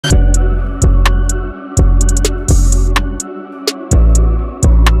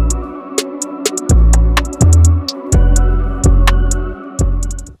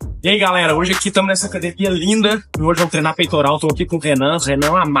E aí galera, hoje aqui estamos nessa academia linda. Hoje vamos treinar peitoral, estou aqui com o Renan. Renan é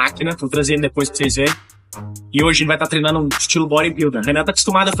uma máquina, estou trazendo depois para vocês verem. E hoje a gente vai estar treinando um estilo bodybuilder. O Renan está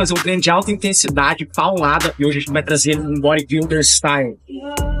acostumado a fazer um treino de alta intensidade, paulada. E hoje a gente vai trazer um bodybuilder style.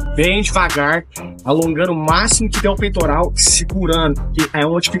 Bem devagar, alongando o máximo que der o peitoral, segurando. Que é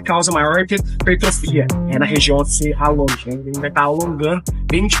onde que causa maior hipertrofia. É na região onde você alonga. A gente vai estar alongando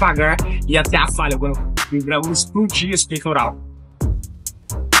bem devagar e até a falha. Agora vamos explodir esse peitoral.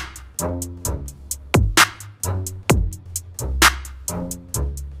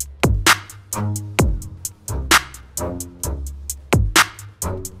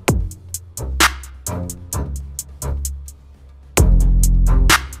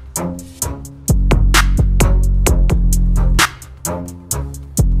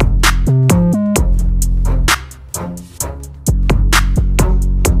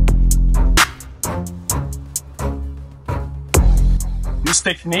 This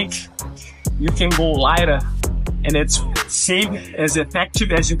technique, you can go lighter and it's same as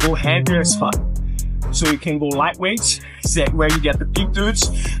effective as you go heavier as fuck. So you can go lightweight, where you get the big dudes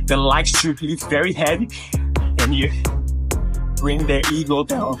that likes to lift very heavy and you bring their ego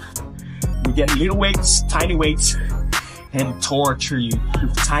down. You get little weights, tiny weights, and torture you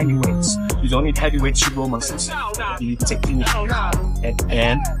with tiny weights. You don't need heavy weights to grow muscles. You need technique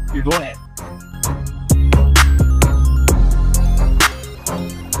and you go ahead.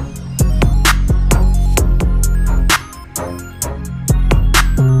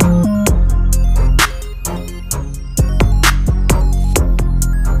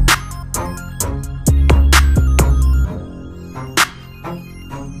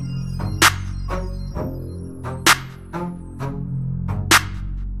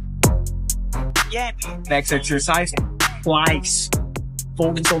 Next exercise, flies.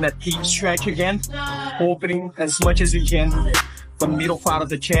 Focus on that deep stretch again. Opening as much as you can from the middle part of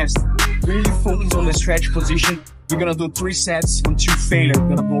the chest. Really focus on the stretch position. You're gonna do 3 sets until failure. You're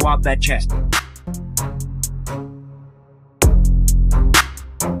gonna blow out that chest.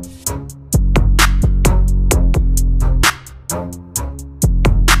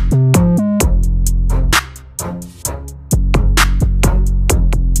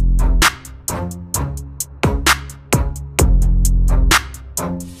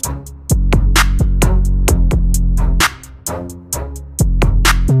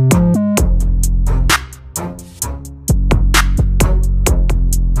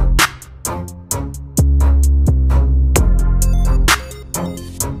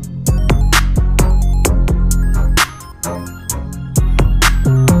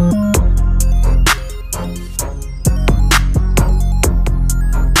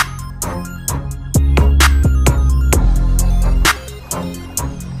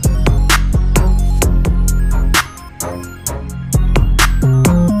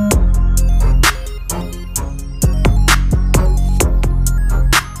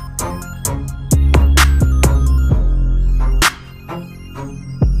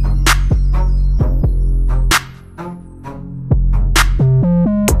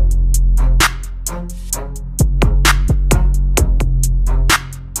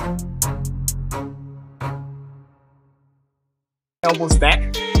 Elbows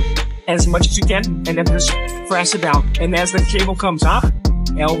back as much as you can and then just press it down, and as the cable comes up,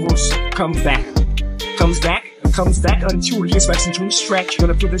 elbows come back until it gets back into a stretch. You're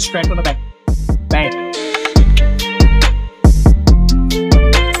gonna put the stretch on the back. Bang.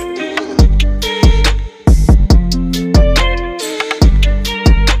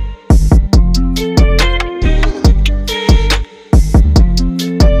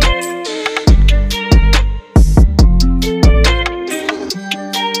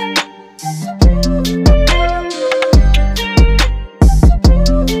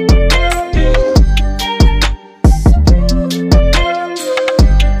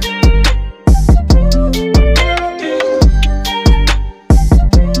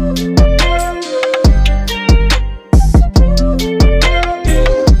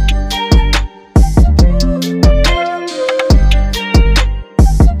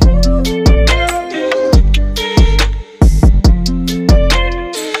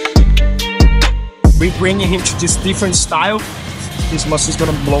 We're bringing him to this different style. His muscle's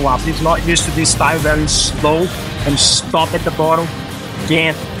gonna blow up. He's not used to this style, very slow and stop at the bottom.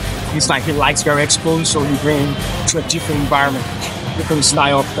 Again, he's like, he likes very explosive, so we bring him to a different environment, different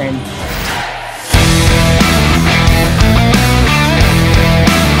style of training.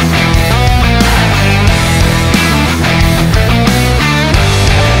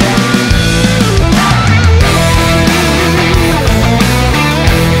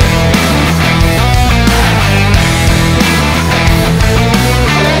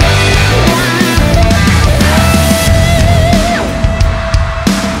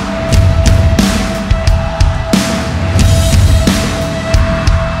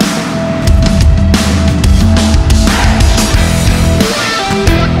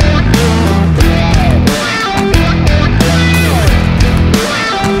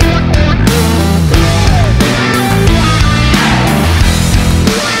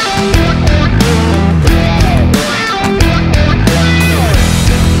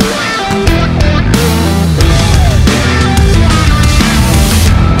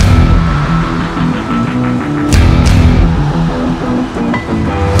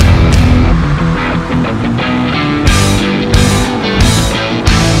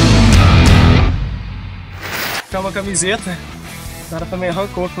 camiseta, o cara também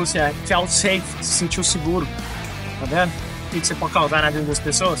arrancou, falou assim, felt safe, se sentiu seguro, tá vendo? O que você pode causar na vida das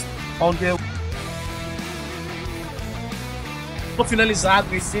pessoas? Finalizado,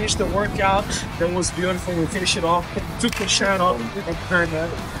 we finished the workout. That was beautiful. We finished it off. Took the shirt off.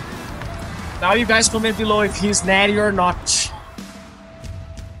 Now you guys comment below if he's natty or not.